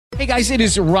Hey guys, it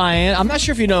is Ryan. I'm not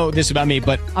sure if you know this about me,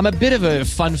 but I'm a bit of a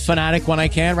fun fanatic when I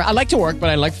can. I like to work,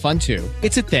 but I like fun too.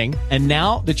 It's a thing. And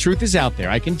now the truth is out there.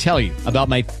 I can tell you about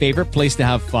my favorite place to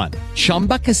have fun.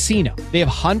 Chumba Casino. They have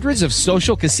hundreds of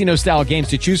social casino style games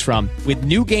to choose from with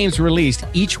new games released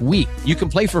each week. You can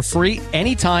play for free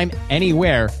anytime,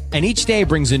 anywhere. And each day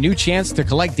brings a new chance to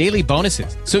collect daily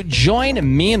bonuses. So join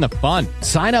me in the fun.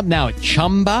 Sign up now at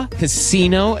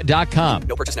ChumbaCasino.com.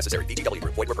 No purchase necessary. VGW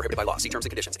Group. Void where prohibited by law. See terms and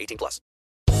conditions. 18+.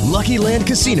 Lucky Land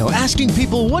Casino, asking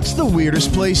people, what's the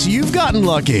weirdest place you've gotten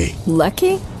lucky?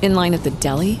 Lucky? In line at the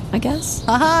deli, I guess?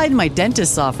 Aha, in my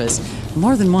dentist's office.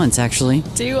 More than once, actually.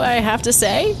 Do I have to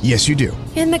say? Yes, you do.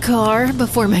 In the car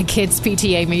before my kids'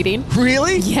 PTA meeting.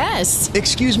 Really? Yes.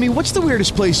 Excuse me, what's the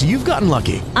weirdest place you've gotten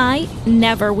lucky? I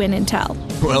never win and tell.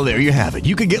 Well, there you have it.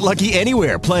 You can get lucky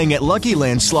anywhere, playing at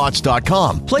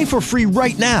LuckyLandSlots.com. Play for free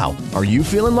right now. Are you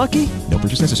feeling lucky? No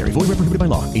purchase necessary. Void where prohibited by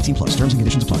law. 18+. Terms and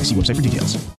conditions apply. See website for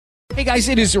details. Hey guys,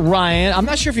 it is Ryan. I'm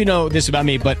not sure if you know this about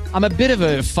me, but I'm a bit of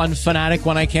a fun fanatic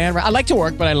when I can. I like to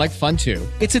work, but I like fun too.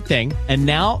 It's a thing. And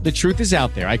now the truth is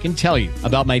out there. I can tell you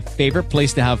about my favorite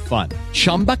place to have fun.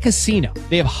 Chumba Casino.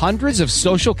 They have hundreds of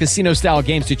social casino style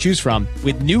games to choose from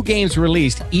with new games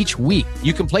released each week.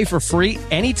 You can play for free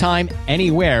anytime,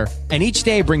 anywhere. And each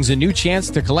day brings a new chance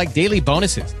to collect daily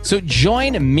bonuses. So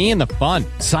join me in the fun.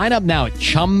 Sign up now at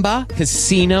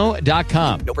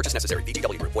ChumbaCasino.com. No purchase necessary.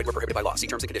 VGW Group. Void where prohibited by law. See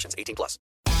terms and conditions. 18+.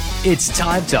 It's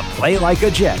time to play like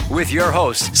a Jet with your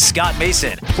host, Scott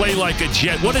Mason. Play like a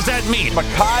Jet. What does that mean?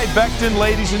 Mekhi Becton,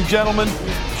 ladies and gentlemen.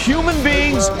 Human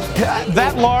beings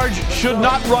that large should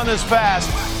not run as fast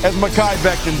as Mekhi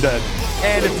Becton did.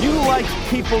 And if you like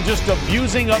people just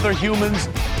abusing other humans,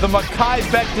 the Mekhi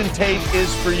Becton tape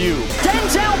is for you.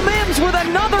 Denzel Mims with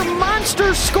another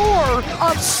monster score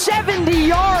of 70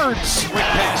 yards. Quick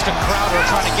pass to Crowder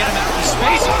trying to get him out of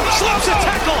space. Slips a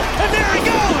tackle, and there he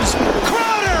goes.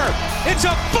 Crowder! It's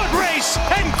a foot race,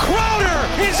 and Crowder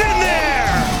is in there.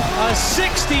 A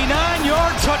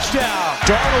 69-yard touchdown.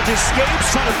 Darnold escapes,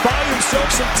 trying to buy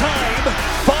himself some time.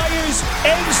 Fires,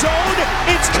 end zone.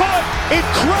 It's caught.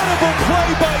 Incredible play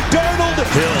by Darnold.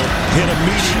 Hill hit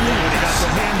immediately when he got the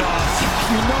handoff.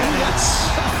 You know that's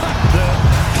the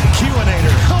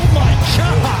Q-inator. Oh my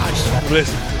gosh.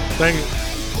 Listen, thank you.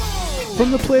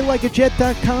 From the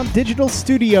PlayLikeAJet.com digital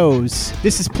studios,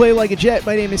 this is Play Like a Jet.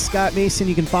 My name is Scott Mason.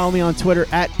 You can follow me on Twitter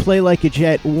at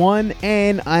PlayLikeAJet1,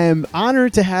 and I am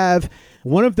honored to have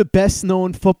one of the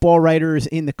best-known football writers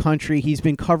in the country. He's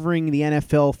been covering the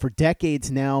NFL for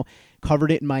decades now.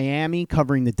 Covered it in Miami,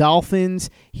 covering the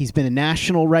Dolphins. He's been a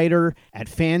national writer at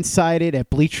Fansided, at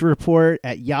Bleacher Report,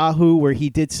 at Yahoo, where he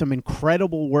did some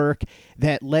incredible work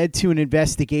that led to an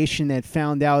investigation that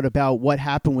found out about what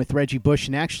happened with Reggie Bush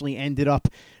and actually ended up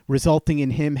resulting in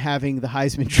him having the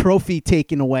Heisman Trophy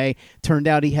taken away. Turned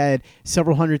out he had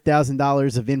several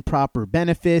 $100,000 of improper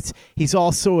benefits. He's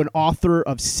also an author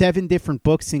of 7 different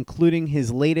books, including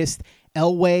his latest,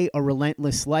 Elway, A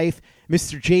Relentless Life.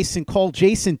 Mr. Jason Cole.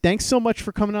 Jason, thanks so much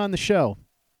for coming on the show.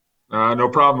 No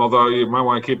problem, although you might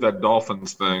want to keep that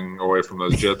Dolphins thing away from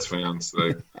those Jets fans.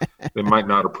 They might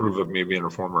not approve of me being a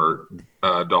former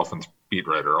Dolphins beat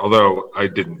writer, although I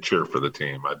didn't cheer for the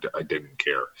team. I didn't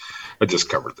care. I just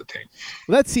covered the team.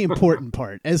 Well, that's the important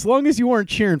part. As long as you weren't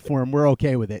cheering for him, we're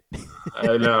okay with it.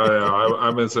 I know.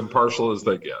 I'm as impartial as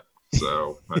they get.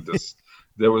 So it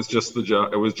was just the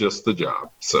job. It was just the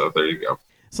job. So there you go.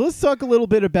 So let's talk a little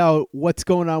bit about what's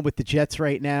going on with the Jets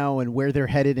right now and where they're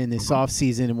headed in this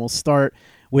offseason. And we'll start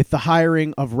with the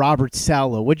hiring of Robert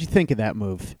Saleh. What'd you think of that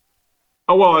move?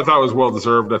 Oh, well, I thought it was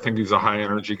well-deserved. I think he's a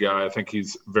high-energy guy. I think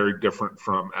he's very different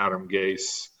from Adam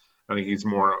Gase. I think he's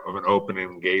more of an open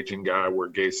and engaging guy, where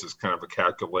Gase is kind of a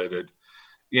calculated.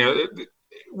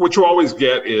 What you always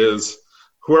get is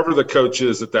whoever the coach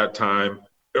is at that time,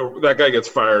 that guy gets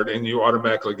fired, and you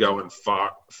automatically go and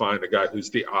find a guy who's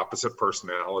the opposite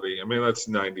personality. I mean, that's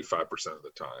 95% of the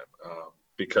time,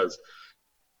 because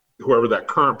whoever that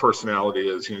current personality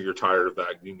is, you're tired of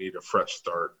that. You need a fresh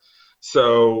start.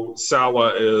 So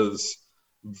Saleh is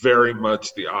very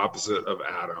much the opposite of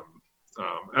Adam.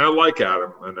 And I like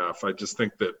Adam enough. I just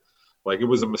think that, it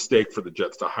was a mistake for the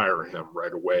Jets to hire him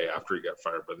right away after he got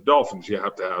fired by the Dolphins. You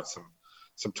have to have some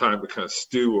time to kind of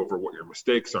stew over what your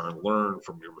mistakes are and learn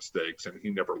from your mistakes, and he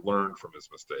never learned from his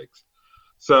mistakes.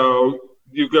 So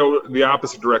you go the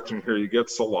opposite direction here. You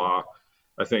get Salah.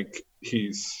 I think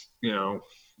he's, the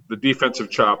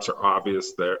defensive chops are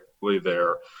obviously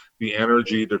there. The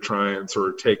energy to try and sort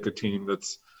of take a team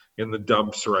that's in the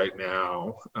dumps right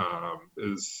now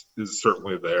is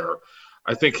certainly there.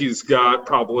 I think he's got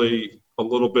probably a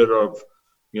little bit of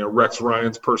Rex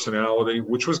Ryan's personality,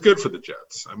 which was good for the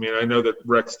Jets. I mean, I know that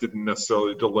Rex didn't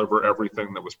necessarily deliver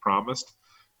everything that was promised,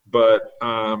 but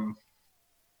I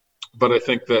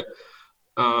think that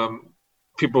a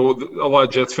lot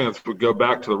of Jets fans would go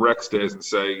back to the Rex days and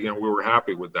say, we were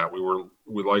happy with that.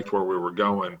 We liked where we were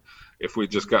going. If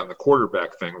we'd just gotten the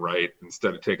quarterback thing right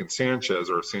instead of taking Sanchez,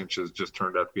 or if Sanchez just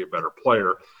turned out to be a better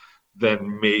player,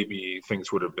 then maybe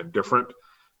things would have been different.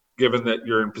 Given that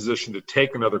you're in position to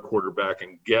take another quarterback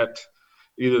and get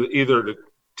either to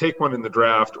take one in the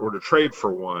draft or to trade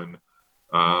for one,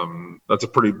 that's a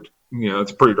pretty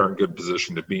darn good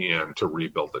position to be in to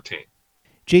rebuild the team.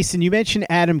 Jason, you mentioned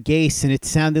Adam Gase, and it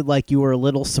sounded like you were a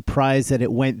little surprised that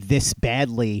it went this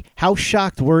badly. How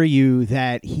shocked were you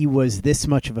that he was this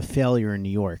much of a failure in New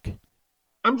York?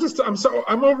 I'm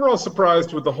overall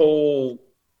surprised with the whole.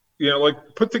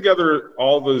 Put together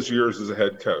all those years as a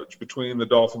head coach between the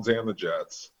Dolphins and the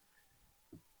Jets.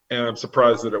 And I'm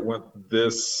surprised that it went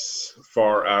this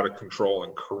far out of control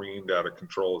and careened out of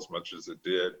control as much as it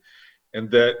did. And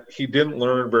that he didn't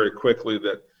learn very quickly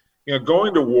that,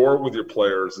 going to war with your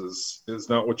players is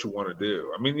not what you want to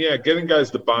do. I mean, getting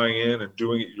guys to buy in and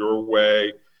doing it your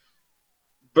way.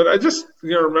 But I just,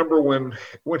 remember when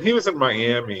he was in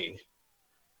Miami,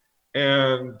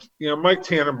 and, Mike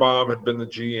Tannenbaum had been the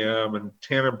GM, and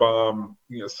Tannenbaum,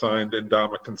 signed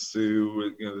Ndamukong Suh,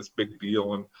 this big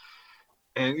deal.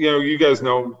 And you guys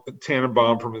know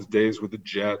Tannenbaum from his days with the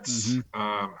Jets.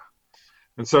 Mm-hmm.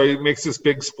 And so he makes this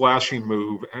big splashy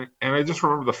move. And I just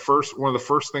remember one of the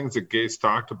first things that Gase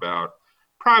talked about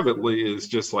privately is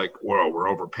just like, whoa, we're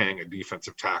overpaying a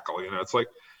defensive tackle. It's like,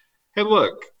 hey,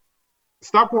 look,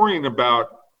 stop worrying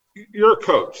about. You're a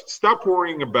coach. Stop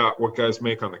worrying about what guys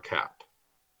make on the cap.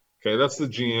 Okay, that's the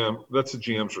GM. That's the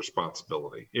GM's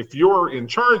responsibility. If you're in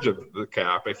charge of the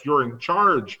cap, if you're in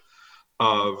charge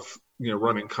of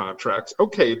running contracts,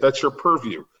 okay, that's your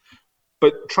purview.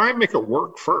 But try and make it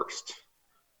work first,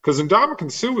 because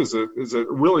Ndamukong Suh is a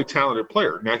really talented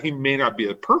player. Now, he may not be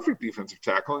a perfect defensive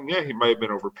tackle, and he might have been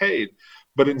overpaid.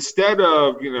 But instead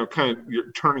of you're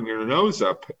turning your nose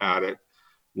up at it,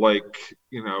 like,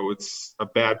 it's a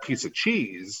bad piece of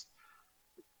cheese,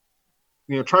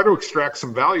 try to extract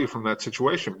some value from that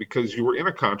situation, because you were in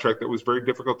a contract that was very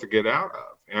difficult to get out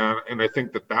of. And I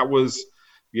think that was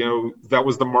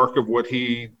the mark of what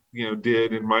he,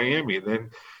 did in Miami. And then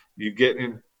you get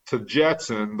into Jets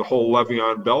and the whole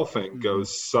Le'Veon Bell thing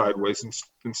goes sideways. And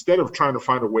instead of trying to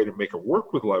find a way to make it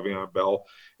work with Le'Veon Bell,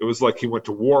 it was like he went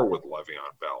to war with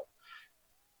Le'Veon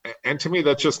Bell. And to me,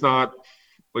 that's just not –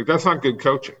 that's not good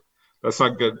coaching. That's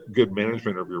not good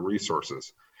management of your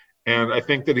resources. And I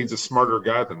think that he's a smarter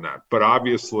guy than that. But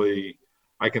obviously,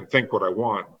 I can think what I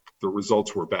want. The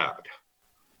results were bad.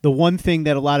 The one thing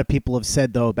that a lot of people have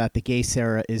said, though, about the Gase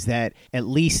era is that at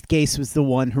least Gase was the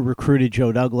one who recruited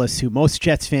Joe Douglas, who most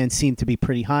Jets fans seem to be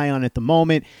pretty high on at the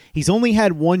moment. He's only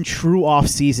had one true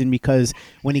offseason, because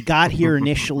when he got here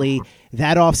initially,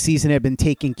 that offseason had been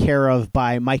taken care of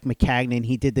by Mike Maccagnan.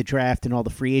 He did the draft and all the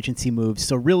free agency moves.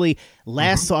 So really,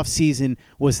 last offseason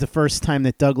was the first time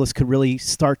that Douglas could really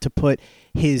start to put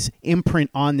his imprint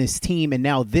on this team. And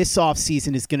now this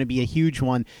offseason is going to be a huge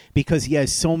one, because he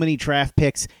has so many draft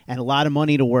picks and a lot of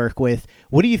money to work with.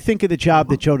 What do you think of the job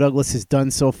that Joe Douglas has done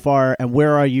so far, and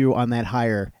where are you on that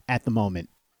hire at the moment?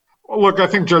 Well, look, I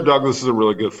think Joe Douglas is a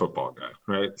really good football guy,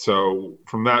 right? So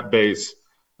from that base,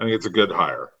 I think it's a good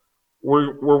hire.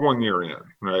 We're 1 year in,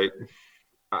 right?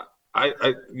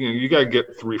 You got to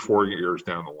get 3-4 years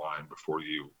down the line before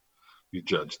you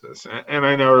judge this. And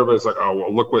I know everybody's like, oh,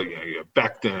 well, look what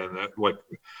Becton, like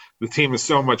the team is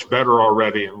so much better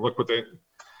already, and look what they,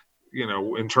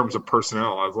 in terms of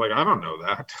personnel. I was like, I don't know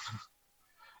that.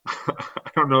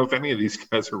 I don't know if any of these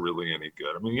guys are really any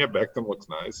good. I mean, Becton looks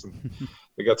nice, and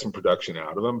they got some production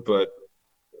out of him, but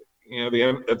at the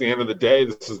end of the day,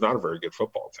 this is not a very good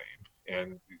football team.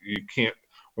 And you can't,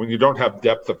 when you don't have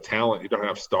depth of talent, you don't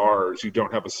have stars, you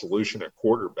don't have a solution at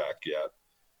quarterback yet,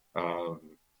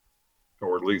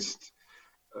 or at least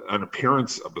an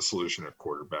appearance of a solution at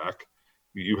quarterback,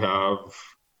 you have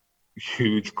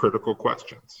huge critical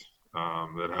questions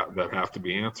that have to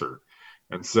be answered.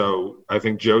 And so I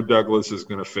think Joe Douglas is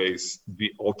going to face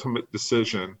the ultimate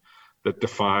decision that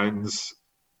defines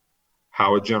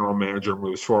how a general manager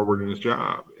moves forward in his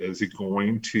job. Is he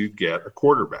going to get a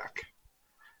quarterback?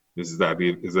 Is that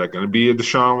going to be a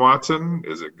Deshaun Watson?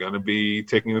 Is it going to be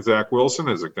taking a Zach Wilson?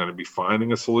 Is it going to be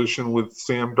finding a solution with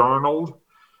Sam Darnold?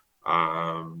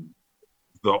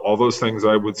 All those things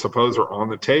I would suppose are on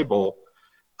the table,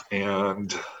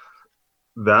 and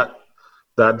that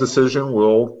decision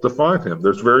will define him.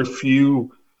 There's very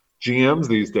few GMs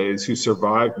these days who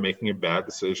survived making a bad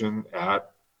decision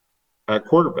at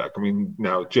quarterback. I mean,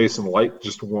 now Jason Light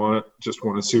just won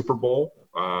a Super Bowl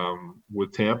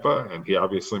with Tampa, and he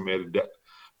obviously made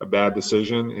a bad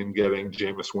decision in getting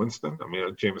Jameis Winston. I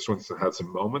mean, Jameis Winston had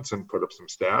some moments and put up some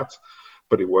stats,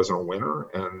 but he wasn't a winner.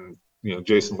 And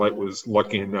Jason Light was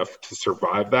lucky enough to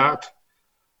survive that,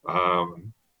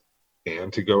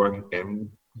 and to go and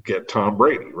get Tom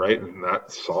Brady, right? And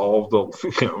that solved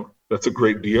that's a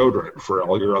great deodorant for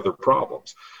all your other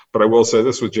problems. But I will say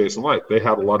this with Jason Light, they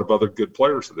had a lot of other good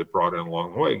players that they brought in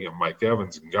along the way. Mike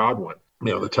Evans and Godwin,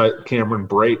 Cameron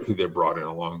Brate, who they brought in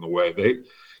along the way.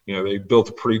 They built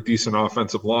a pretty decent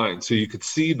offensive line. So you could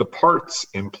see the parts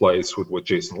in place with what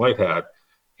Jason Light had.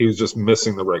 He was just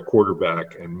missing the right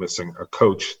quarterback and missing a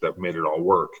coach that made it all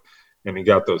work. And he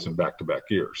got those in back-to-back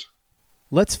years.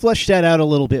 Let's flesh that out a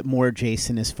little bit more,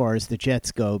 Jason, as far as the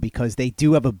Jets go, because they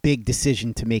do have a big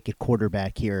decision to make at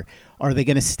quarterback here. Are they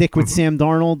going to stick with Sam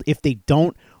Darnold? If they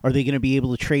don't, are they going to be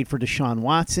able to trade for Deshaun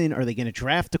Watson? Are they going to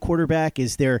draft a quarterback?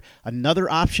 Is there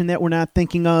another option that we're not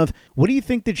thinking of? What do you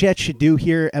think the Jets should do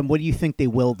here, and what do you think they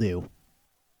will do?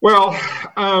 Well,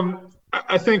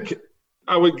 I think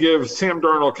I would give Sam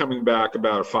Darnold coming back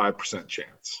about a 5%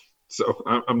 chance. So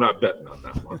I'm not betting on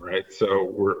that one, right? So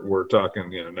we're talking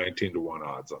 19-1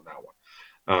 odds on that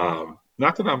one.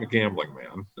 Not that I'm a gambling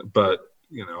man, but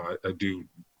I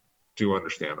do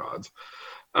understand odds.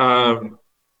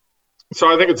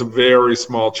 So I think it's a very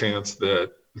small chance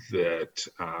that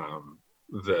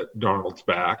Darnold's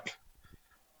back.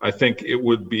 I think it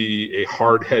would be a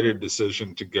hard-headed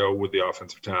decision to go with the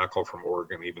offensive tackle from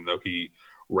Oregon, even though he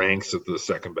ranks as the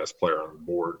second best player on the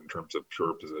board in terms of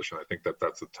pure position. I think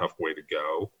that's a tough way to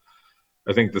go.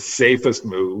 I think the safest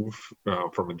move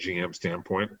from a GM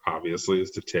standpoint, obviously,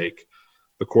 is to take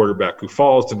the quarterback who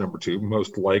falls to number 2,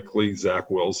 most likely Zach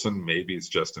Wilson. Maybe it's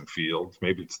Justin Fields.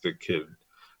 Maybe it's the kid,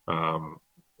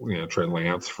 Trey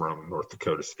Lance from North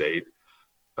Dakota State.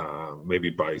 Maybe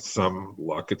by some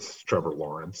luck, it's Trevor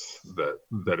Lawrence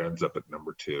that ends up at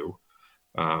number 2.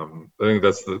 I think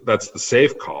that's the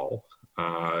safe call.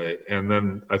 And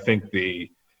then I think the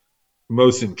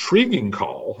most intriguing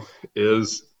call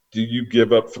is, do you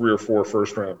give up 3 or 4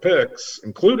 first-round picks,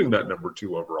 including that number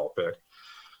 2 overall pick,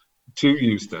 to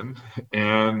Houston,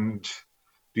 and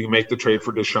do you make the trade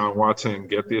for Deshaun Watson and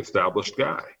get the established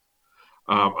guy?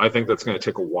 I think that's going to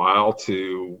take a while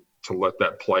to let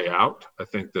that play out. I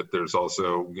think that there's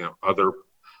also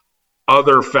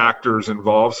other factors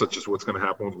involved, such as what's going to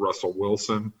happen with Russell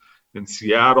Wilson in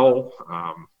Seattle.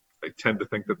 I tend to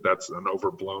think that that's an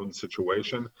overblown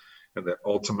situation, and that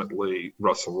ultimately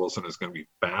Russell Wilson is going to be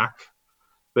back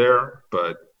there.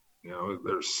 But,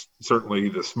 there's certainly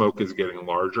the smoke is getting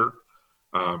larger.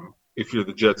 If you're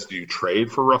the Jets, do you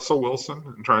trade for Russell Wilson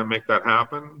and try and make that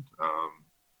happen?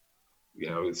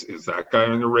 Is that guy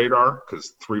on your radar?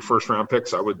 Because 3 first-round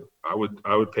picks, I would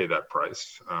pay that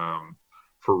price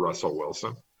for Russell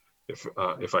Wilson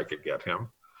if I could get him.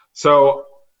 So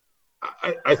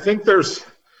I think there's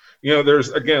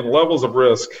again levels of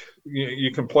risk.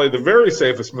 You can play the very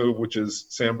safest move, which is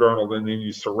Sam Darnold, and then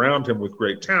you surround him with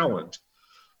great talent.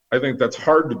 I think that's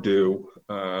hard to do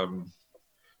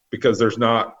because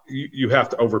you have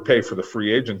to overpay for the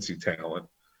free agency talent.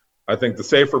 I think the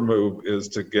safer move is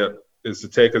to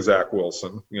take a Zach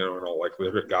Wilson, in all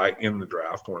likelihood, a guy in the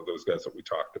draft, one of those guys that we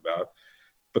talked about.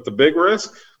 But the big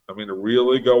risk, to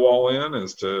really go all in,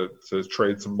 is to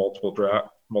trade some multiple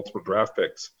draft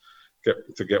picks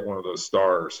to get one of those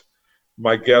stars.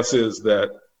 My guess is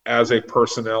that as a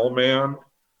personnel man,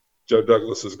 Joe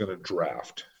Douglas is going to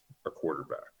draft a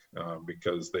quarterback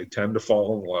because they tend to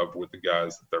fall in love with the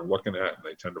guys that they're looking at, and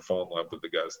they tend to fall in love with the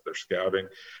guys that they're scouting,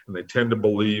 and they tend to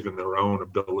believe in their own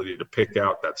ability to pick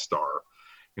out that star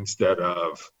instead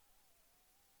of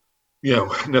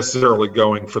necessarily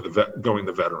going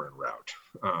the veteran route.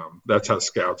 That's how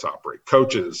scouts operate.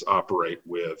 Coaches operate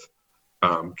with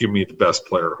give me the best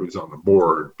player who's on the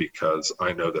board, because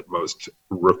I know that most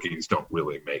rookies don't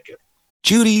really make it.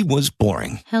 Judy was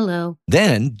boring. Hello.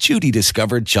 Then Judy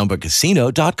discovered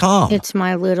ChumbaCasino.com. It's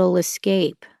my little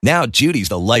escape. Now Judy's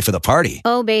the life of the party.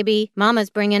 Oh, baby,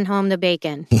 mama's bringing home the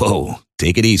bacon. Whoa,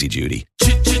 take it easy, Judy.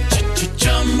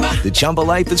 The Chumba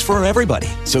life is for everybody.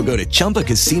 So go to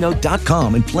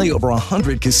ChumbaCasino.com and play over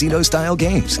 100 casino-style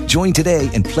games. Join today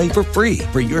and play for free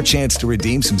for your chance to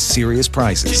redeem some serious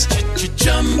prizes.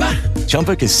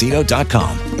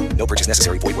 ChumbaCasino.com. No purchase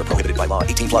necessary. Void where prohibited by law.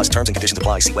 18+ terms and conditions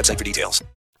apply. See website for details.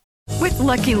 With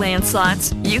Lucky Land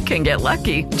Slots, you can get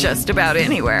lucky just about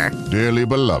anywhere. Dearly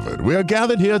beloved, we are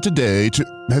gathered here today to...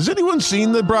 Has anyone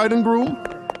seen the bride and groom?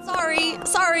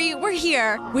 Sorry, we're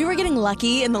here. We were getting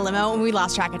lucky in the limo and we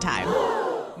lost track of time.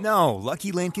 No,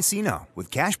 Lucky Land Casino, with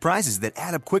cash prizes that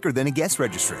add up quicker than a guest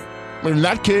registry. In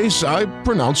that case, I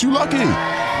pronounce you lucky.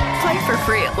 Play for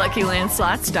free at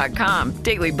LuckyLandSlots.com.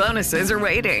 Daily bonuses are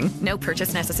waiting. No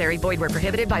purchase necessary. Void where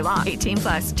prohibited by law.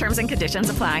 18+. Terms and conditions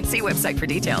apply. See website for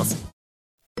details.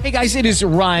 Hey guys, it is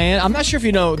Ryan. I'm not sure if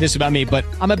you know this about me, but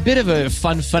I'm a bit of a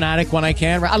fun fanatic when I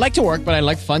can. I like to work, but I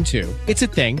like fun too. It's a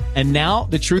thing. And now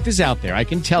the truth is out there. I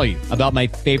can tell you about my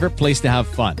favorite place to have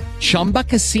fun. Chumba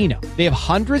Casino. They have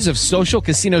hundreds of social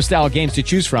casino style games to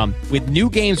choose from with new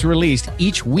games released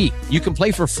each week. You can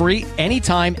play for free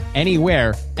anytime,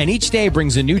 anywhere. And each day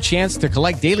brings a new chance to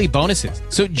collect daily bonuses.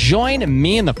 So join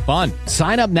me in the fun.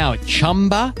 Sign up now at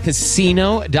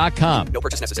ChumbaCasino.com. No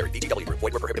purchase necessary. VGW. Void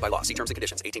where prohibited by law. See terms and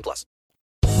conditions. 18+.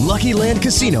 Lucky Land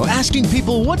Casino, asking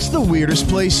people, what's the weirdest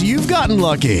place you've gotten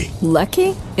lucky?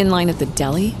 Lucky? In line at the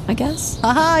deli, I guess?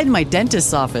 Aha, in my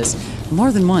dentist's office.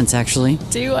 More than once, actually.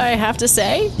 Do I have to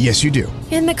say? Yes, you do.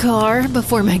 In the car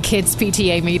before my kids'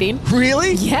 PTA meeting.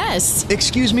 Really? Yes.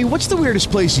 Excuse me, what's the weirdest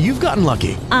place you've gotten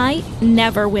lucky? I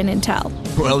never win and tell.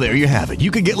 Well, there you have it. You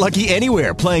can get lucky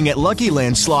anywhere, playing at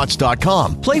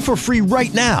LuckyLandSlots.com. Play for free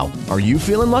right now. Are you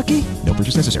feeling lucky? No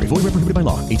purchase necessary. Void where prohibited by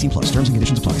law. 18+. Terms and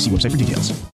conditions apply. See website for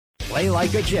details. Play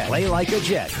like a Jet. Play like a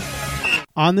Jet.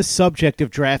 On the subject of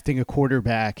drafting a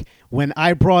quarterback, when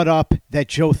I brought up that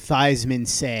Joe Theismann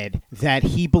said that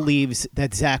he believes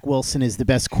that Zach Wilson is the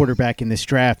best quarterback in this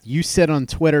draft, you said on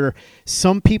Twitter,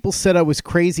 some people said I was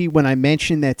crazy when I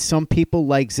mentioned that some people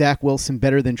like Zach Wilson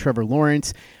better than Trevor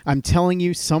Lawrence. I'm telling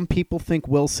you, some people think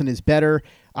Wilson is better.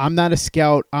 I'm not a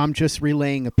scout. I'm just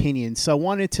relaying opinions. So I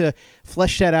wanted to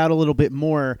flesh that out a little bit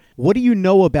more. What do you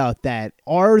know about that?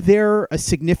 Are there a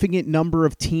significant number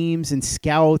of teams and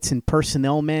scouts and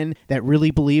personnel men that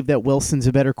really believe that Wilson's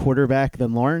a better quarterback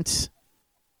than Lawrence?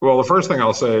 Well, the first thing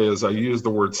I'll say is I use the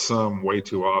word some way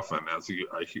too often as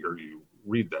I hear you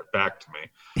read that back to me.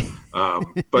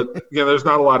 But there's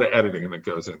not a lot of editing that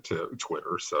goes into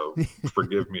Twitter, so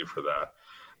forgive me for that.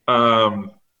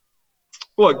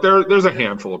 Look, there's a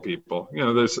handful of people.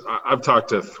 I've talked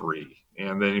to 3,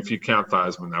 and then if you count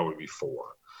Theismann, that would be 4,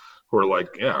 who are like,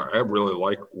 yeah, I really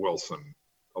like Wilson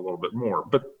a little bit more.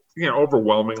 But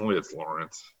overwhelmingly, it's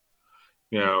Lawrence.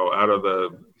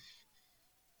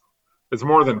 It's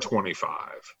more than 25.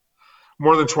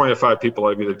 More than 25 people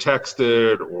I've either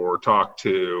texted or talked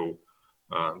to,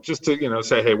 just to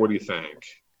say, hey, what do you think?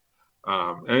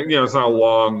 And it's not a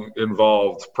long,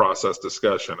 involved process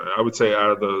discussion. I would say out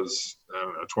of those,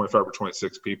 25 or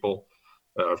 26 people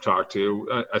that I've talked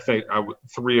to, I think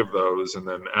 3 of those, and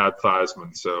then add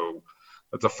Theismann, so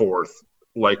that's a 4th,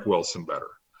 like Wilson better.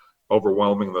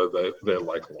 Overwhelmingly, they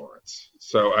like Lawrence.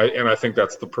 So I think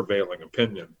that's the prevailing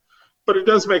opinion. But it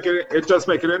does make it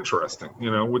interesting.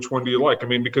 Which one do you like? I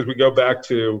mean, because we go back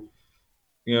to,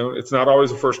 it's not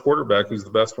always the first quarterback who's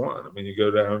the best one. I mean, you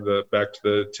go back to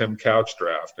the Tim Couch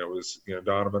draft. It was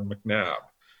Donovan McNabb,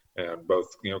 and both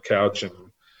Couch and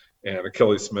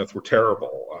Achilles Smith were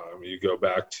terrible. You go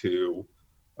back to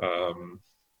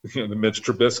the Mitch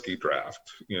Trubisky draft.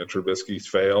 Trubisky's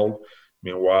failed.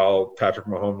 Meanwhile, Patrick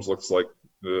Mahomes looks like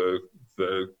the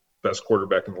best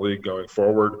quarterback in the league going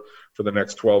forward for the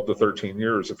next 12 to 13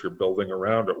 years if you're building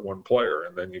around at one player.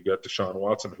 And then you get Deshaun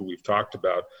Watson, who we've talked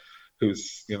about,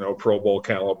 who's Pro Bowl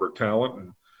caliber talent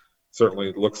and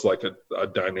certainly looks like a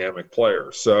dynamic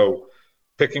player. So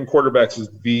picking quarterbacks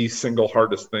is the single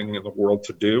hardest thing in the world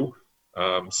to do.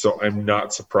 So I'm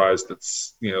not surprised that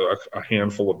a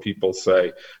handful of people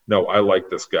say, no, I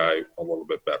like this guy a little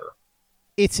bit better.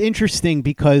 It's interesting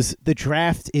because the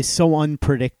draft is so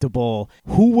unpredictable.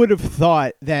 Who would have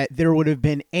thought that there would have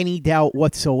been any doubt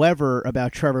whatsoever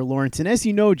about Trevor Lawrence? And as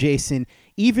you know, Jason,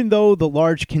 even though the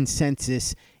large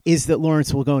consensus is that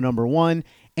Lawrence will go number 1,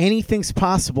 anything's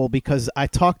possible, because I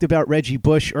talked about Reggie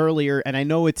Bush earlier, and I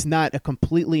know it's not a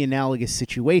completely analogous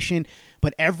situation,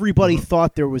 but everybody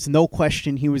thought there was no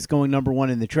question he was going number 1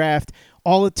 in the draft.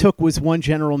 All it took was one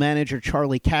general manager,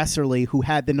 Charlie Casserly, who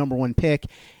had the number 1 pick,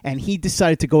 and he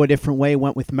decided to go a different way,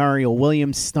 went with Mario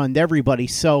Williams, stunned everybody.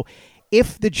 So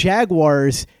if the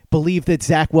Jaguars believe that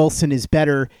Zach Wilson is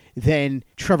better than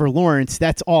Trevor Lawrence,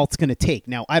 that's all it's going to take.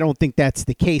 Now, I don't think that's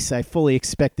the case. I fully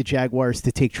expect the Jaguars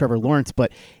to take Trevor Lawrence,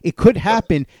 but it could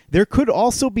happen. There could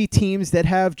also be teams that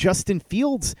have Justin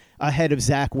Fields ahead of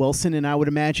Zach Wilson, and I would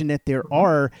imagine that there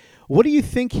are. What do you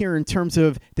think here in terms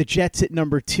of the Jets at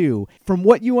number 2? From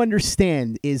what you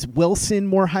understand, is Wilson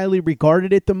more highly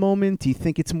regarded at the moment? Do you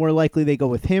think it's more likely they go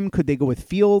with him? Could they go with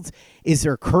Fields? Is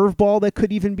there a curveball that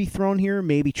could even be thrown here?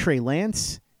 Maybe Trey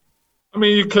Lance? I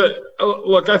mean, you could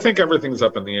look. I think everything's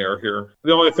up in the air here.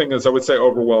 The only thing is, I would say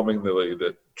overwhelmingly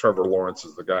that Trevor Lawrence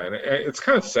is the guy, and it's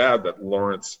kind of sad that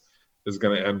Lawrence is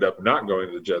going to end up not going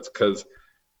to the Jets, because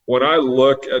when I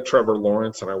look at Trevor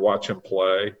Lawrence and I watch him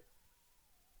play,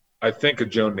 I think of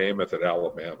Joe Namath at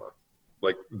Alabama.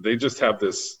 Like, they just have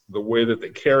the way that they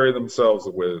carry themselves,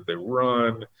 the way that they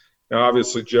run. Now,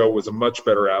 obviously, Joe was a much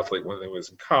better athlete when he was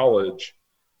in college,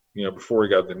 before he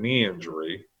got the knee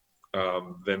injury.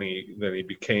 Than he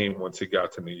became once he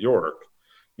got to New York.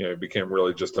 He became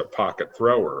really just a pocket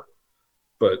thrower.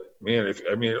 But man,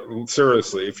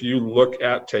 seriously, if you look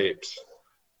at tapes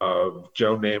of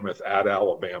Joe Namath at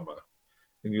Alabama,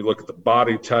 and you look at the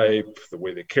body type, the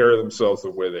way they carry themselves,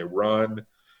 the way they run,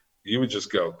 you would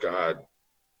just go, God,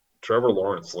 Trevor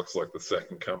Lawrence looks like the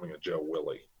second coming of Joe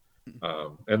Willie.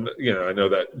 And I know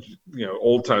that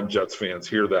old time Jets fans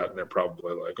hear that and they're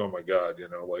probably like, oh my God,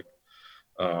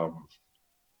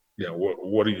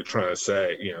 what are you trying to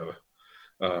say?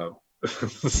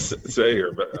 Say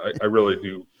here, but I really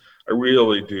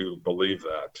do believe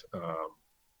that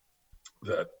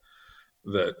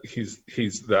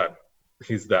he's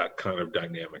that kind of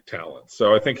dynamic talent.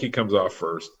 So I think he comes off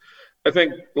first. I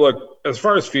think, look, as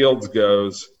far as Fields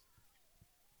goes,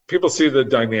 people see the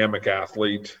dynamic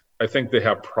athlete. I think they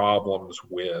have problems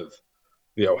with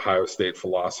the Ohio State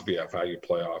philosophy of how you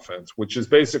play offense, which is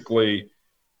basically,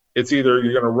 it's either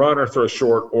you're going to run or throw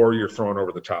short, or you're throwing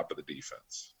over the top of the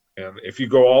defense. And if you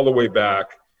go all the way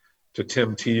back to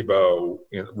Tim Tebow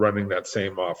running that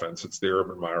same offense, it's the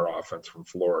Urban Meyer offense from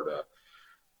Florida.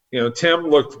 Tim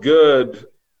looked good,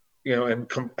 and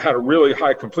had a really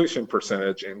high completion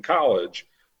percentage in college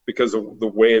because of the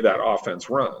way that offense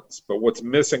runs. But what's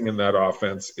missing in that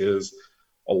offense is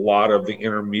a lot of the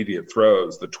intermediate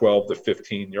throws, the 12 to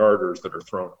 15 yarders that are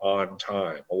thrown on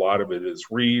time. A lot of it is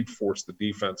read, force the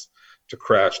defense to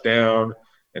crash down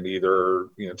and either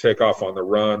take off on the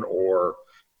run, or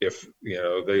if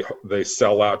they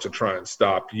sell out to try and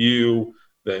stop you,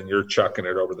 then you're chucking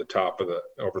it over the top of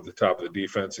the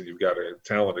defense, and you've got a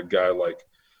talented guy like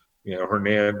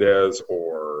Hernandez,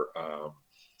 or I'm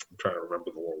trying to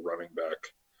remember the little running back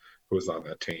who was on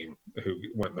that team who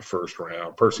went in the first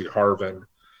round, Percy Harvin.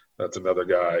 That's another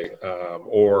guy.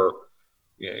 Or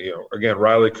again,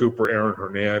 Riley Cooper, Aaron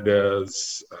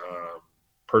Hernandez,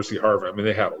 Percy Harvin. I mean,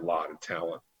 they had a lot of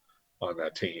talent on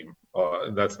that team.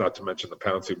 And that's not to mention the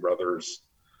Pouncey brothers,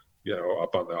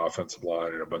 up on the offensive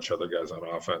line, and a bunch of other guys on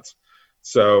offense.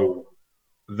 So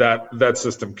that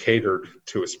system catered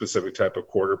to a specific type of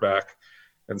quarterback.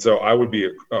 And so I would be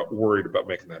worried about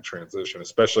making that transition,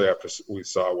 especially after we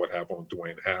saw what happened with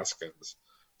Dwayne Haskins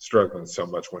struggling so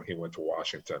much when he went to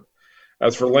Washington.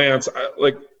 As for Lance,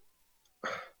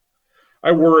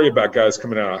 I worry about guys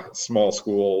coming out of small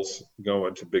schools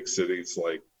going to big cities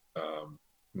like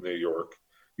New York.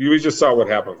 You just saw what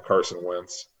happened with Carson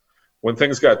Wentz. When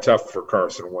things got tough for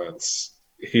Carson Wentz,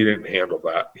 he didn't handle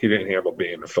that. He didn't handle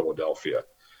being in Philadelphia,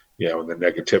 and the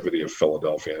negativity of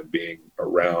Philadelphia and being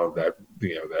around that,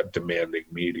 that demanding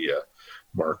media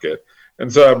market.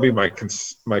 And so that'd be my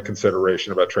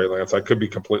consideration about Trey Lance. I could be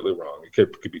completely wrong. It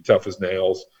could be tough as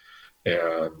nails,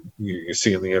 and you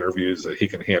see in the interviews that he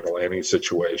can handle any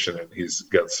situation, and he's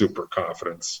got super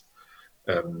confidence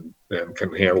and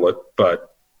can handle it.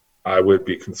 But I would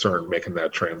be concerned making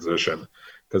that transition,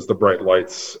 because the bright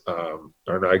lights are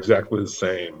not exactly the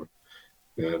same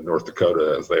in North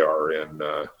Dakota as they are in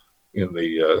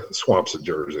the swamps of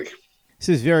Jersey. This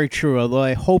is very true, although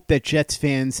I hope that Jets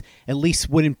fans at least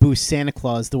wouldn't boost Santa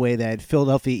Claus the way that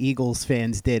Philadelphia Eagles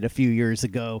fans did a few years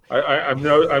ago. I'm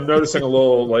noticing a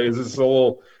little, like, is this a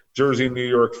little Jersey, New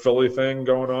York, Philly thing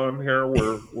going on here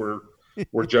where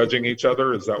we're judging each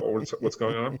other? Is that what's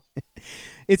going on?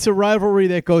 It's a rivalry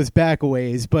that goes back a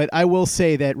ways, but I will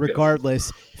say that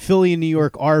regardless, Philly and New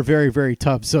York are very, very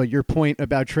tough. So your point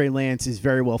about Trey Lance is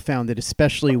very well founded,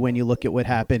 especially when you look at what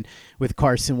happened with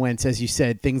Carson Wentz. As you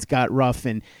said, things got rough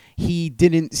and he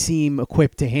didn't seem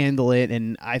equipped to handle it.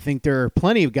 And I think there are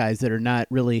plenty of guys that are not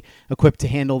really equipped to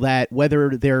handle that, whether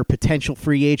they're potential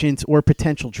free agents or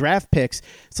potential draft picks.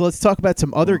 So let's talk about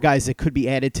some other guys that could be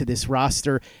added to this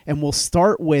roster. And we'll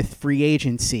start with free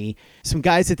agency. Some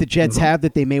guys that the Jets have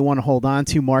that they may want to hold on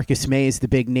to. Marcus May is the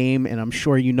big name, and I'm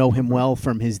sure you know him well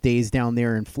from his days down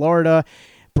there in Florida.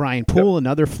 Brian Poole,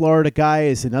 another Florida guy,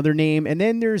 is another name. And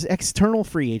then there's external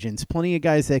free agents, plenty of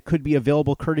guys that could be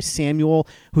available. Curtis Samuel,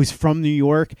 who's from New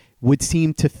York, would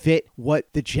seem to fit what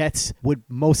the Jets would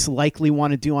most likely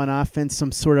want to do on offense,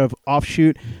 some sort of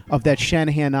offshoot of that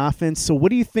Shanahan offense. So what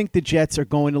do you think the Jets are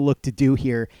going to look to do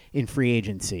here in free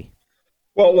agency?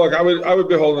 Well, look, I would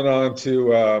be holding on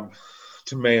to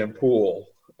May and Poole.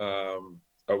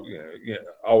 you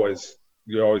always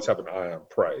have an eye on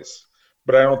price.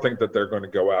 But I don't think that they're going to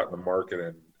go out in the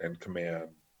market and command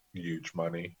huge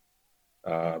money.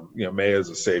 May as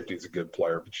a safety is a good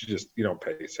player, but you don't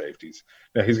pay safeties.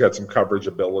 Now he's got some coverage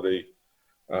ability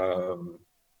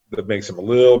that makes him a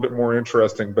little bit more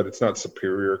interesting, but it's not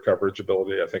superior coverage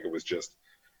ability. I think it was just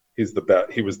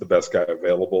he was the best guy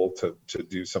available to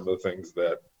do some of the things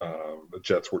that the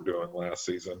Jets were doing last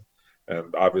season,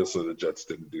 and obviously the Jets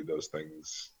didn't do those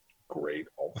things great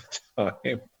all the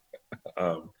time.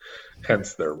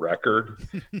 Hence their record.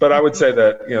 But I would say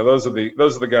that those are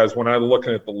the guys. When I'm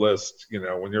looking at the list,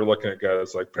 when you're looking at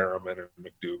guys like Perriman and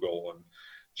McDougal and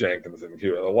Jenkins and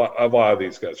Hewitt, a lot of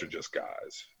these guys are just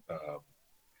guys,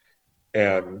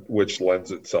 and which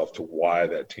lends itself to why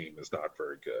that team is not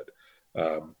very good.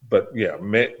 But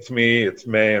to me, it's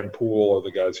May and Poole are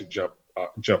the guys who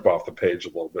jump off the page a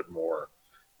little bit more.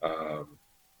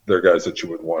 They're guys that you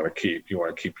would want to keep. You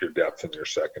want to keep your depth in your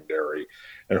secondary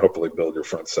and hopefully build your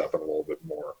front seven a little bit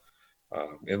more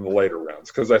in the later rounds.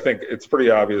 Because I think it's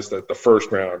pretty obvious that the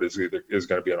first round is going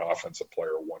to be an offensive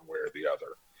player one way or the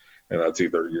other. And that's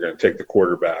either you're going to take the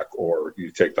quarterback or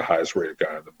you take the highest rated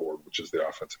guy on the board, which is the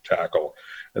offensive tackle.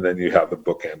 And then you have the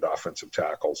bookend offensive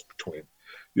tackles between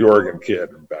the Oregon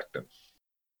kid and Becton.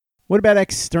 What about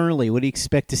externally? What do you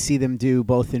expect to see them do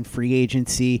both in free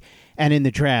agency and in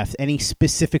the draft? Any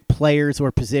specific players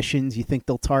or positions you think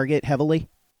they'll target heavily?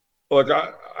 Look,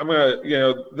 I'm going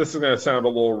to, this is going to sound a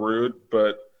little rude,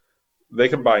 but they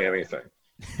can buy anything,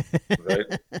 right?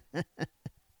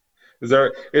 Is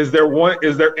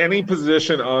there any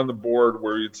position on the board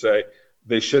where you'd say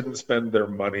they shouldn't spend their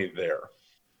money there?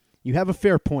 You have a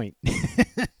fair point.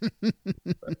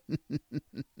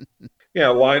 Yeah,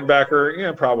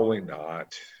 linebacker, probably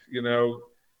not.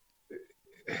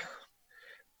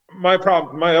 My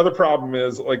other problem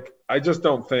is, like, I just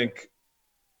don't think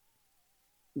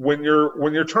when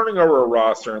you're turning over a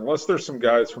roster, unless there's some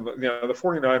guys from the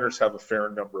 49ers have a fair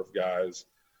number of guys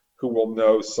who will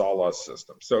know Salah's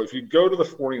system. So if you go to the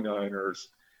 49ers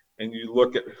and you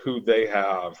look at who they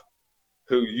have,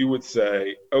 who you would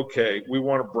say, okay, we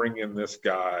want to bring in this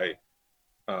guy,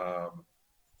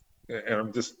 and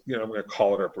I'm just, I'm going to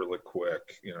call it up really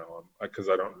quick, because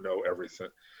I don't know everything.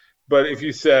 But if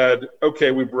you said,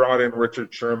 okay, we brought in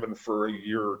Richard Sherman for a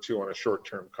year or two on a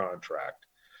short-term contract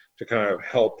to kind of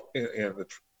help in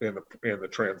the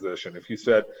transition. If you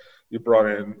said you brought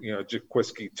in,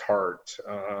 Jaquiski Tart,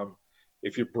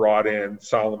 if you brought in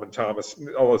Solomon Thomas,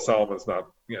 although Solomon's not,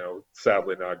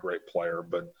 sadly not a great player,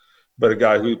 but a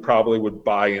guy who probably would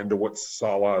buy into what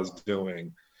Salah is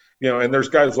doing. And there's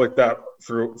guys like that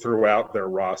throughout their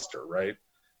roster, right,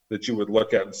 that you would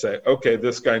look at and say, okay,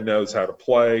 this guy knows how to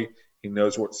play. He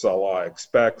knows what Salah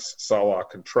expects. Salah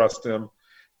can trust him,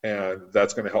 and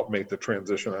that's going to help make the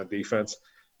transition on defense.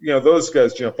 Those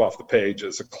guys jump off the page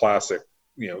as a classic,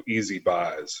 easy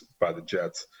buys by the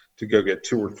Jets to go get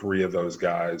 2 or 3 of those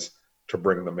guys to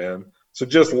bring them in. So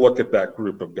just look at that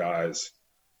group of guys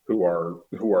who are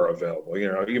available.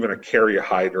 Even a Kerry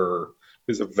Hyder,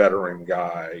 who's a veteran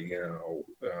guy,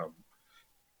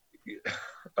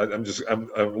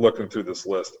 I'm looking through this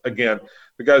list. Again,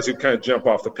 the guys who kind of jump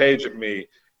off the page at me,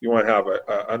 you want to have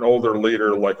an older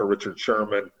leader like a Richard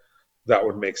Sherman, that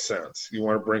would make sense. You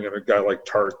want to bring in a guy like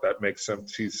Tart, that makes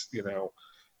sense. He's,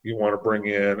 you want to bring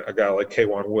in a guy like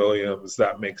K'Wan Williams,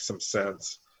 that makes some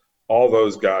sense. All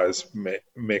those guys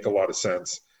make a lot of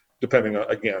sense, depending on,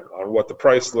 again, on what the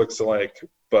price looks like,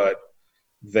 but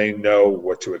they know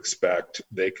what to expect.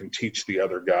 They can teach the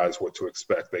other guys what to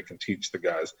expect. They can teach the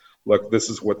guys, look,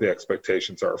 this is what the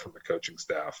expectations are from the coaching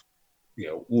staff.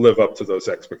 Live up to those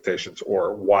expectations,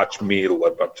 or watch me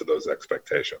live up to those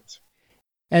expectations.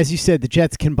 As you said, the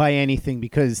Jets can buy anything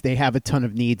because they have a ton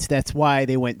of needs. That's why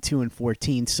they went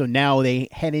 2-14. So now they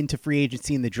head into free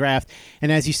agency in the draft.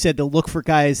 And as you said, they'll look for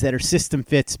guys that are system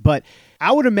fits. But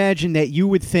I would imagine that you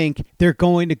would think they're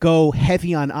going to go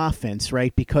heavy on offense,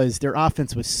 right? Because their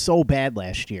offense was so bad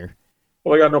last year.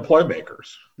 Well, they got no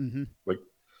playmakers. Mm-hmm.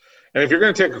 And if you're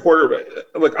going to take a quarterback,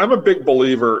 I'm a big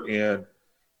believer in,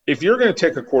 if you're going to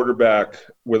take a quarterback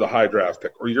with a high draft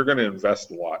pick, or you're going to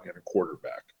invest a lot in a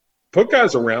quarterback, put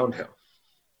guys around him.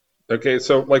 Okay,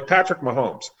 so like Patrick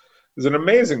Mahomes is an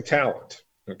amazing talent.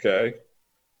 Okay,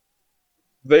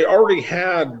 they already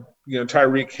had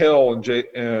Tyreek Hill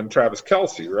and Travis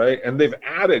Kelce, right? And they've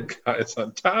added guys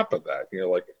on top of that.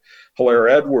 Like Hilaire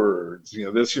Edwards.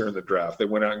 This year in the draft they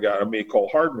went out and got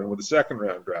Mecole Hardman with a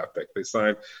 2nd-round draft pick. They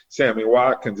signed Sammy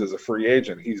Watkins as a free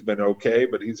agent. He's been okay,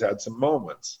 but he's had some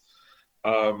moments.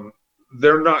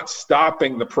 They're not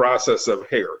stopping the process of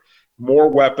here. more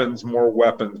weapons,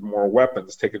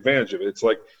 take advantage of it. It's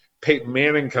like Peyton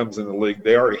Manning comes in the league.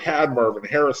 They already had Marvin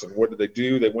Harrison. What did they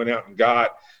do? They went out and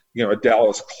got, a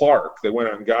Dallas Clark. They went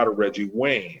out and got a Reggie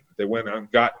Wayne. They went out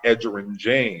and got Edgerrin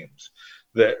James.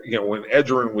 That, when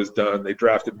Edgerrin was done, they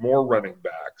drafted more running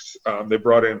backs. They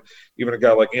brought in even a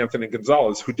guy like Anthony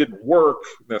Gonzalez, who didn't work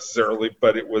necessarily,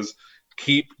 but it was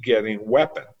keep getting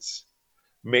weapons.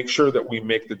 Make sure that we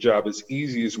make the job as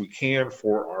easy as we can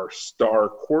for our star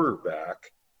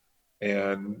quarterback.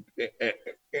 And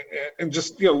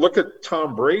just, look at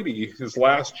Tom Brady, his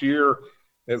last year,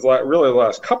 really the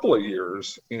last couple of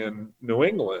years in New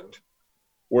England,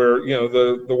 where,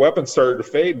 the weapons started to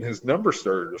fade and his numbers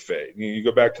started to fade. You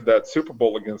go back to that Super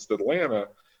Bowl against Atlanta,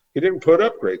 he didn't put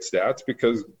up great stats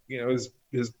because,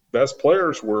 his best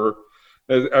players were,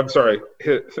 his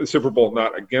Super Bowl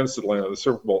not against Atlanta, the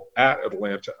Super Bowl at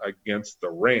Atlanta against the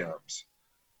Rams.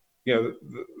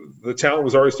 The talent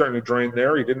was already starting to drain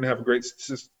there. He didn't have a great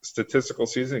statistical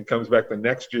season. He comes back the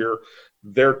next year.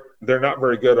 They're not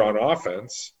very good on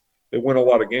offense. They win a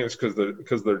lot of games because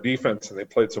of their defense, and they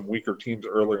played some weaker teams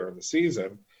earlier in the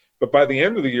season. But by the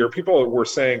end of the year, people were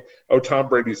saying, oh, Tom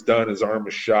Brady's done. His arm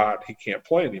is shot. He can't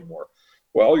play anymore.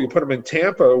 Well, you put him in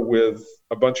Tampa with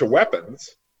a bunch of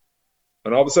weapons,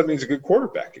 and all of a sudden he's a good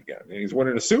quarterback again, and he's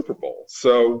winning a Super Bowl.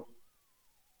 So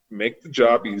make the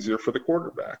job easier for the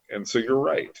quarterback. And so you're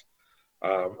right.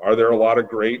 Are there a lot of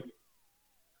great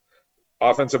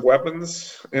offensive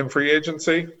weapons in free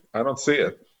agency? I don't see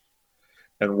it.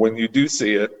 And when you do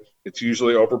see it, it's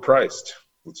usually overpriced.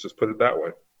 Let's just put it that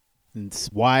way. It's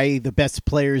why the best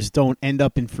players don't end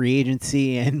up in free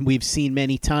agency, and we've seen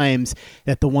many times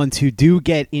that the ones who do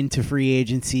get into free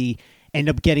agency end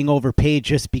up getting overpaid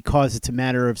just because it's a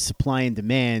matter of supply and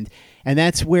demand. And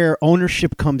that's where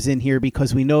ownership comes in here,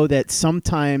 because we know that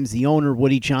sometimes the owner,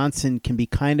 Woody Johnson, can be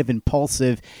kind of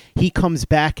impulsive. He comes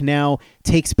back now,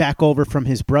 takes back over from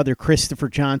his brother Christopher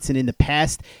Johnson. In the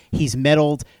past, he's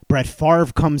meddled. Brett Favre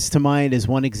comes to mind as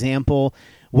one example.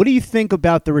 What do you think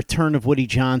about the return of Woody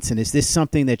Johnson? Is this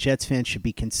something that Jets fans should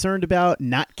be concerned about,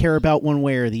 not care about one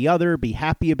way or the other, be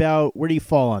happy about? Where do you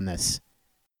fall on this?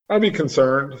 I'd be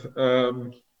concerned.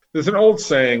 There's an old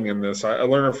saying in this. I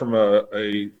learned it from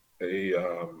an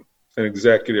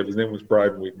executive. His name was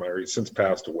Brian Wiedmeyer. He's since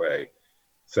passed away,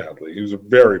 sadly. He was a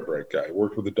very bright guy. He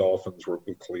worked with the Dolphins, worked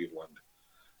with Cleveland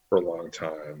for a long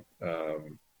time.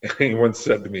 And he once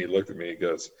said to me, he looked at me, he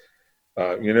goes,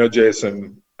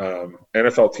 Jason,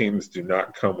 NFL teams do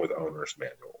not come with owner's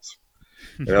manuals.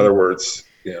 In other words,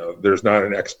 there's not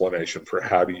an explanation for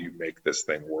how do you make this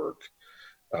thing work.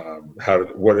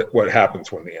 What happens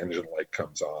when the engine light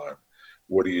comes on?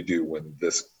 What do you do when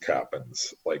this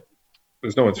happens? Like,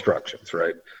 there's no instructions,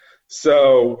 right?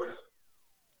 So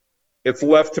it's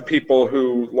left to people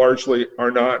who largely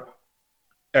are not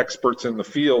experts in the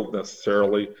field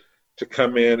necessarily to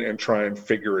come in and try and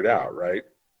figure it out, right?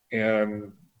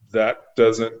 And that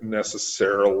doesn't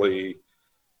necessarily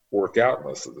work out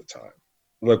most of the time.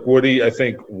 Look, Woody, I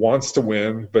think, wants to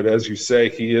win, but as you say,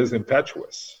 he is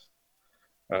impetuous.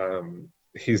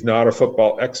 He's not a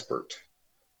football expert.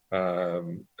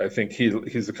 I think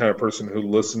he's the kind of person who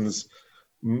listens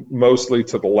mostly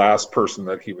to the last person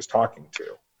that he was talking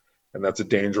to, and that's a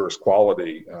dangerous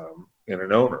quality in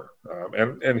an owner.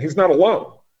 And he's not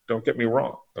alone. Don't get me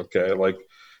wrong. Okay, like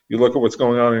you look at what's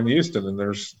going on in Houston, and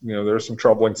there's some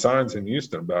troubling signs in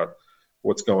Houston about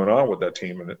what's going on with that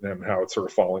team and how it's sort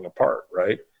of falling apart,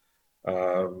 right?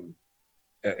 And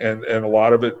a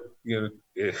lot of it,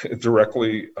 it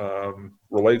directly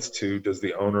relates to, does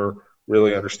the owner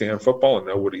really understand football and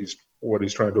know what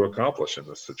he's trying to accomplish in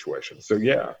this situation? So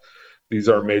yeah, these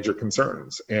are major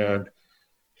concerns. And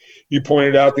you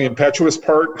pointed out the impetuous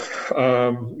part,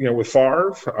 with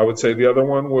Favre. I would say the other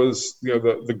one was,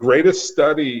 the greatest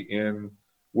study in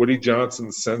Woody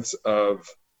Johnson's sense of,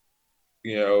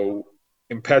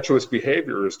 impetuous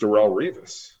behavior is Darrelle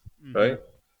Revis, right?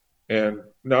 And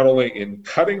not only in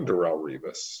cutting Darrelle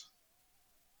Revis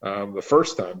the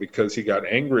first time, because he got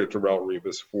angry at Darrelle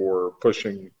Revis for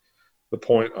pushing the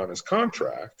point on his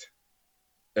contract.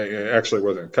 And it actually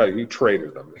wasn't cut. He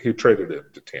traded him. He traded him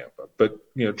to Tampa. But,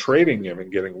 trading him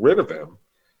and getting rid of him,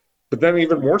 but then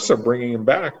even more so bringing him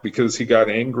back because he got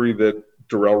angry that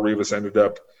Darrelle Revis ended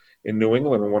up in New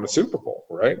England and won a Super Bowl,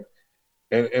 right?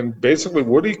 And basically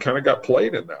Woody kind of got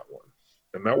played in that one.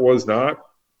 And that was not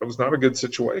a good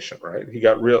situation, right? He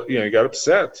got he got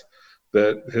upset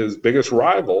that his biggest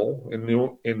rival in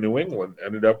New England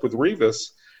ended up with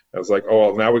Revis. I was like, oh,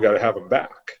 well, now we got to have him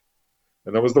back.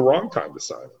 And that was the wrong time to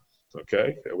sign him.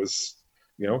 Okay. It was,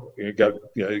 he got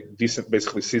a decent,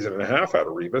 basically season and a half out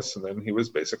of Revis, and then he was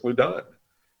basically done.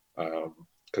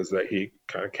 because he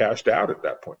kind of cashed out at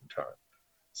that point in time.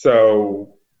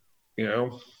 So,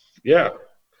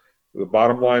 the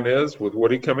bottom line is, with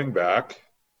Woody coming back,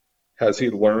 has he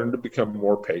learned to become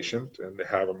more patient and to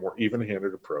have a more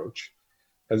even-handed approach?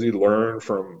 Has he learned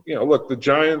from, look, the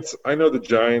Giants, I know the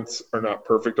Giants are not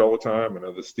perfect all the time. I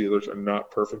know the Steelers are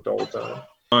not perfect all the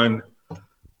time.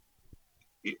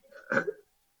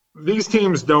 These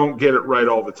teams don't get it right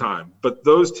all the time. But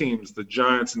those teams, the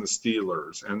Giants and the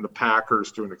Steelers and the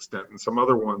Packers to an extent and some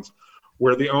other ones,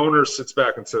 where the owner sits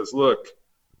back and says, look,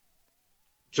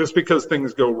 just because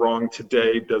things go wrong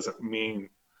today doesn't mean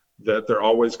that they're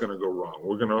always going to go wrong.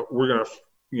 We're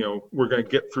going to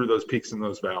get through those peaks and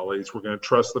those valleys. We're going to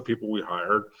trust the people we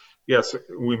hired. Yes,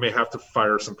 we may have to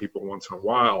fire some people once in a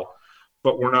while,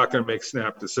 but we're not going to make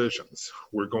snap decisions.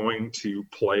 We're going to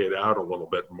play it out a little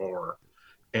bit more.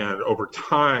 And over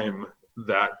time,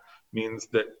 that means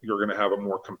that you're going to have a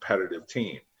more competitive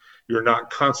team. You're not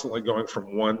constantly going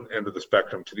from one end of the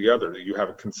spectrum to the other. You have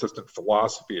a consistent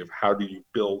philosophy of how do you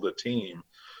build a team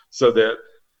so that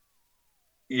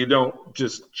you don't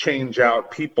just change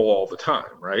out people all the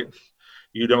time, right?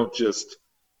 You don't just,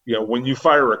 when you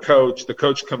fire a coach, the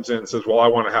coach comes in and says, well, I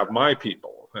want to have my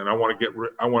people and I want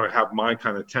to have my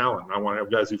kind of talent. I want to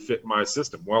have guys who fit my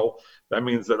system. Well, that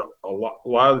means that a lot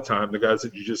of the time, the guys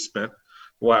that you just spent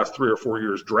the last 3 or 4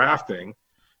 years drafting,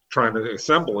 trying to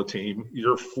assemble a team,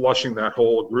 you're flushing that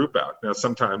whole group out. Now,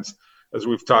 sometimes, as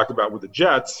we've talked about with the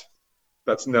Jets,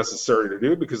 that's necessary to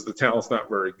do because the talent's not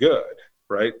very good,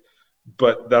 right?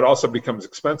 But that also becomes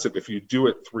expensive if you do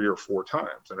it 3 or 4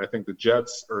 times. And I think the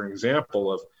Jets are an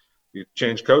example of you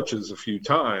change coaches a few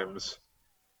times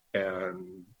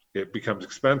and it becomes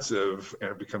expensive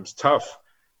and it becomes tough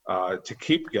to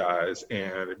keep guys,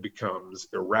 and it becomes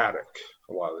erratic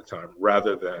a lot of the time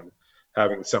rather than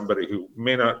having somebody who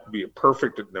may not be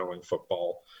perfect at knowing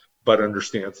football, but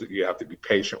understands that you have to be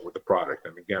patient with the product.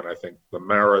 And again, I think the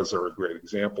Maras are a great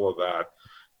example of that.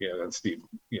 And Steve,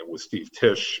 with Steve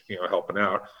Tisch, helping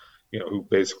out, who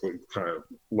basically kind of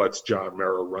lets John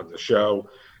Mara run the show.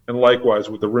 And likewise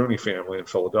with the Rooney family in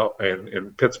Philadelphia and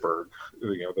in Pittsburgh,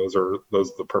 those are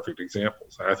the perfect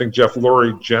examples. And I think Jeff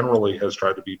Lurie generally has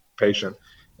tried to be patient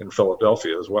in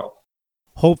Philadelphia as well.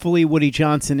 Hopefully Woody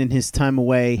Johnson in his time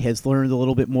away has learned a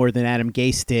little bit more than Adam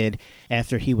Gase did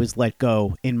after he was let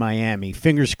go in Miami.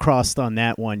 Fingers crossed on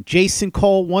that one. Jason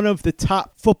Cole, one of the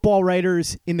top football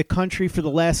writers in the country for the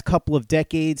last couple of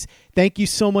decades. Thank you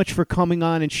so much for coming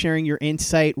on and sharing your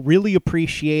insight. Really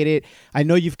appreciate it. I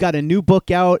know you've got a new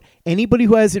book out. Anybody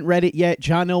who hasn't read it yet,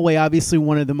 John Elway, obviously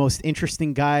one of the most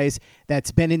interesting guys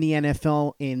that's been in the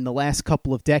NFL in the last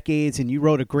couple of decades, and you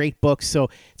wrote a great book. So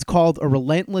it's called A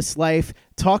Relentless Life.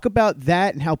 Talk about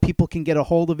that and how people can get a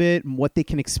hold of it and what they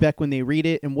can expect when they read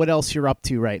it and what else you're up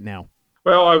to right now.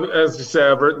 Well, as you say,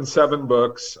 I've written 7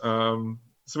 books. Some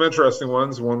interesting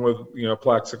ones. One with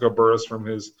Plaxico Burress from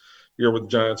his year with the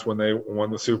Giants when they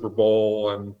won the Super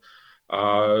Bowl, and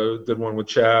did one with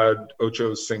Chad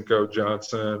Ochocinco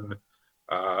Johnson.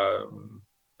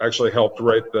 Actually helped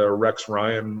write the Rex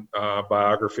Ryan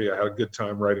biography. I had a good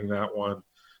time writing that one.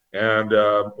 And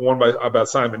one about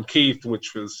Simon Keith,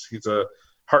 he's a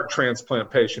heart transplant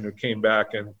patient who came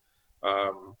back and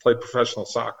played professional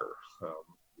soccer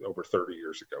over 30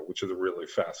 years ago, which is a really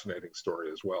fascinating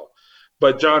story as well.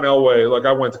 But John Elway,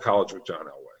 I went to college with John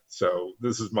Elway. So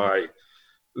this is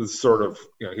sort of,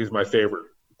 he's my favorite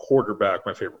quarterback,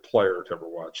 my favorite player to ever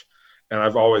watch. And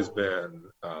I've always been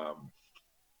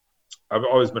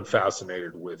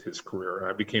fascinated with his career. And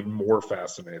I became more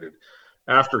fascinated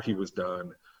after he was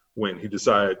done when he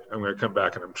decided, I'm going to come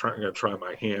back and I'm going to try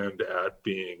my hand at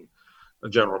being a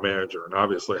general manager. And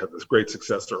obviously had this great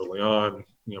success early on,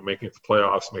 making it to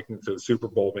playoffs, making it to the Super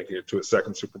Bowl, making it to a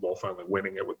second Super Bowl, finally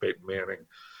winning it with Peyton Manning.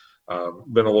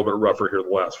 Been a little bit rougher here the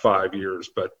last 5 years,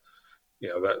 but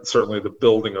that certainly the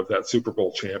building of that Super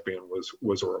Bowl champion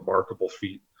was a remarkable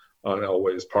feat on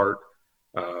Elway's part.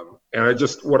 And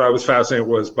what I was fascinated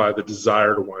was by the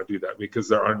desire to want to do that, because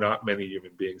there are not many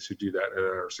human beings who do that and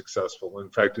are successful. In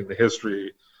fact, in the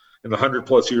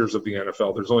 100+ years of the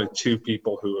NFL, there's only 2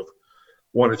 people who have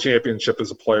won a championship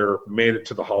as a player, made it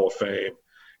to the Hall of Fame,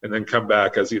 and then come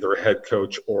back as either a head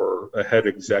coach or a head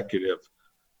executive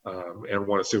and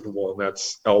won a Super Bowl, and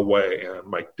that's Elway and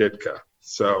Mike Ditka.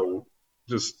 So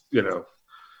just,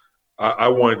 I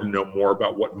wanted to know more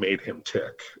about what made him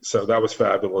tick. So that was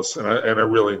fabulous, and I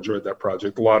really enjoyed that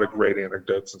project. A lot of great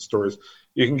anecdotes and stories.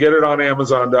 You can get it on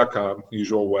Amazon.com,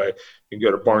 usual way. You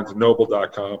can go to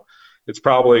BarnesandNoble.com. It's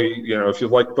probably, if you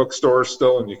like bookstores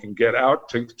still and you can get out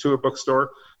to a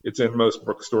bookstore, it's in most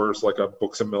bookstores like a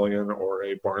Books A Million or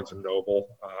a Barnes & Noble.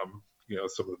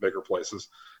 some of the bigger places.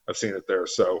 I've seen it there.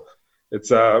 So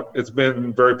it's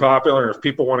been very popular. And if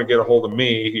people want to get a hold of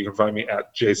me, you can find me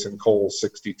at Jason Cole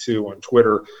 62 on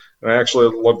Twitter. And I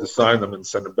actually love to sign them and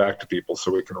send them back to people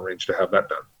so we can arrange to have that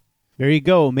done. There you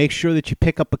go. Make sure that you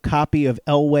pick up a copy of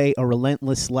Elway, A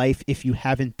Relentless Life if you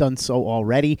haven't done so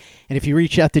already. And if you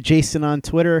reach out to Jason on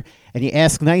Twitter and you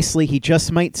ask nicely, he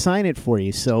just might sign it for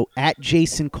you. So at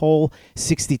Jason Cole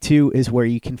 62 is where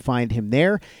you can find him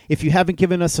there. If you haven't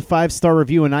given us a 5-star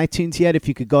review on iTunes yet, if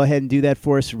you could go ahead and do that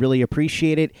for us, really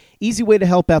appreciate it. Easy way to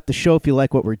help out the show if you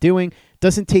like what we're doing.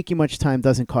 Doesn't take you much time,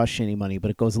 doesn't cost you any money, but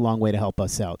it goes a long way to help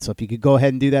us out. So if you could go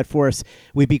ahead and do that for us,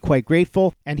 we'd be quite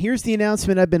grateful. And here's the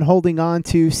announcement I've been holding on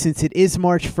to since it is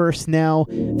March 1st now,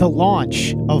 the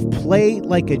launch of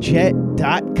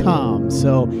PlayLikeAJet.com.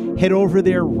 So head over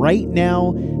there right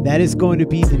now. That is going to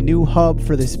be the new hub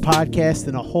for this podcast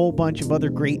and a whole bunch of other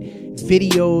great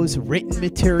videos, written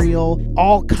material,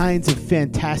 all kinds of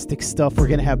fantastic stuff. We're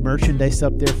going to have merchandise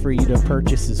up there for you to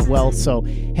purchase as well. So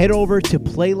head over to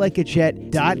PlayLikeAJet.com.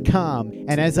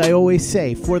 And as I always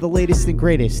say, for the latest and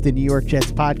greatest in New York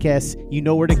Jets podcasts, you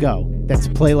know where to go. That's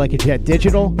Play Like a Jet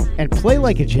Digital and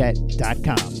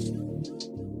PlayLikeAJet.com.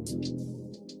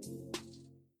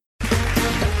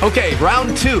 Okay,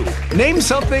 round 2. Name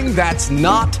something that's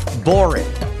not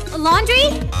boring. A laundry?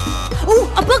 Ooh,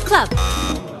 a book club.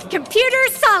 Computer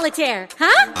solitaire,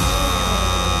 huh?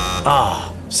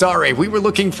 Ah, sorry, we were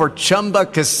looking for Chumba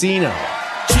Casino.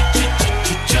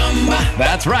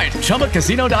 That's right,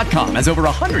 ChumbaCasino.com has over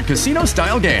 100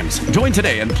 casino-style games. Join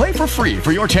today and play for free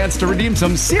for your chance to redeem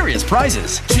some serious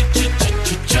prizes.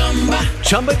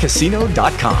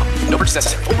 ChumbaCasino.com. No purchase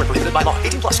necessary. Void where prohibited by law.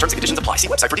 18+ terms and conditions apply. See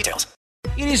website for details.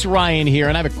 It is Ryan here,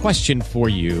 and I have a question for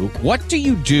you. What do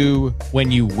you do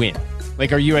when you win?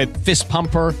 Like, are you a fist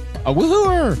pumper, a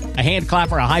woohooer, a hand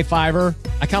clapper, a high fiver?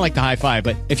 I kind of like the high five,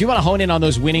 but if you want to hone in on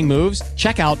those winning moves,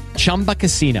 check out Chumba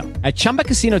Casino. At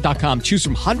ChumbaCasino.com, choose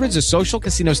from hundreds of social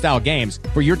casino-style games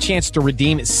for your chance to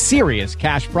redeem serious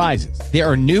cash prizes. There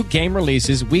are new game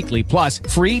releases weekly, plus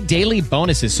free daily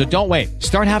bonuses. So don't wait.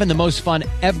 Start having the most fun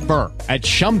ever at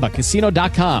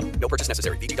ChumbaCasino.com. No purchase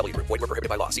necessary. VGW. Void where prohibited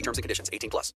by law. See terms and conditions.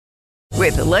 18+.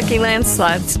 With the Lucky Land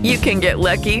Slots, you can get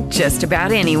lucky just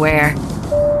about anywhere.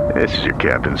 This is your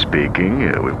captain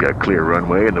speaking. We've got clear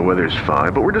runway and the weather's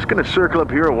fine, but we're just going to circle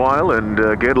up here a while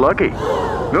and get lucky.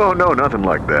 No, nothing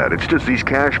like that. It's just these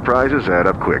cash prizes add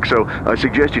up quick. So I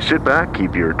suggest you sit back,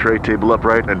 keep your tray table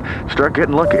upright, and start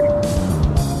getting lucky.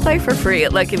 Play for free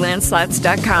at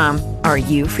LuckyLandSlots.com. Are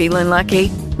you feeling lucky?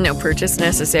 No purchase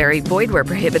necessary. Void where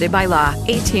prohibited by law.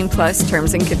 18+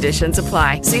 terms and conditions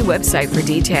apply. See website for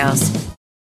details.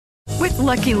 With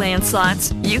Lucky Land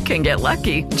Slots, you can get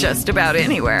lucky just about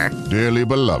anywhere. Dearly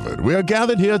beloved, we are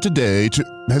gathered here today to...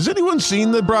 Has anyone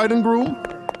seen the bride and groom?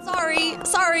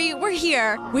 Sorry, we're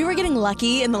here. We were getting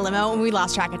lucky in the limo and we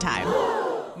lost track of time.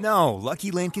 No,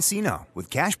 Lucky Land Casino, with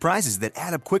cash prizes that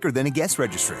add up quicker than a guest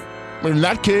registry. In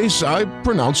that case, I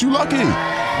pronounce you lucky.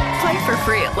 Play for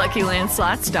free at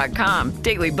LuckyLandSlots.com.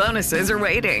 Daily bonuses are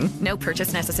waiting. No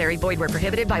purchase necessary. Void where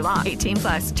prohibited by law.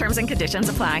 18+. Terms and conditions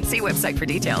apply. See website for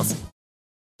details.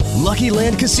 Lucky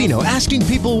Land Casino, asking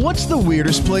people, what's the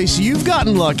weirdest place you've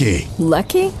gotten lucky?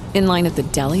 Lucky? In line at the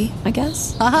deli, I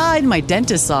guess? Aha, in my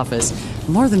dentist's office.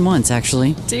 More than once,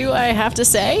 actually. Do I have to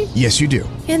say? Yes, you do.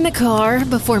 In the car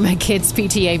before my kids'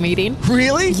 PTA meeting.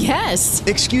 Really? Yes.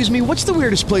 Excuse me, what's the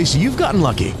weirdest place you've gotten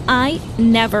lucky? I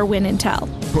never win and tell.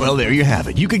 Well, there you have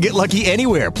it. You can get lucky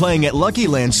anywhere, playing at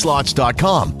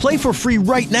LuckyLandSlots.com. Play for free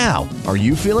right now. Are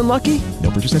you feeling lucky?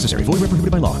 No purchase necessary. Void where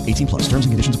prohibited by law. 18+. Terms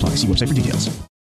and conditions apply. See website for details.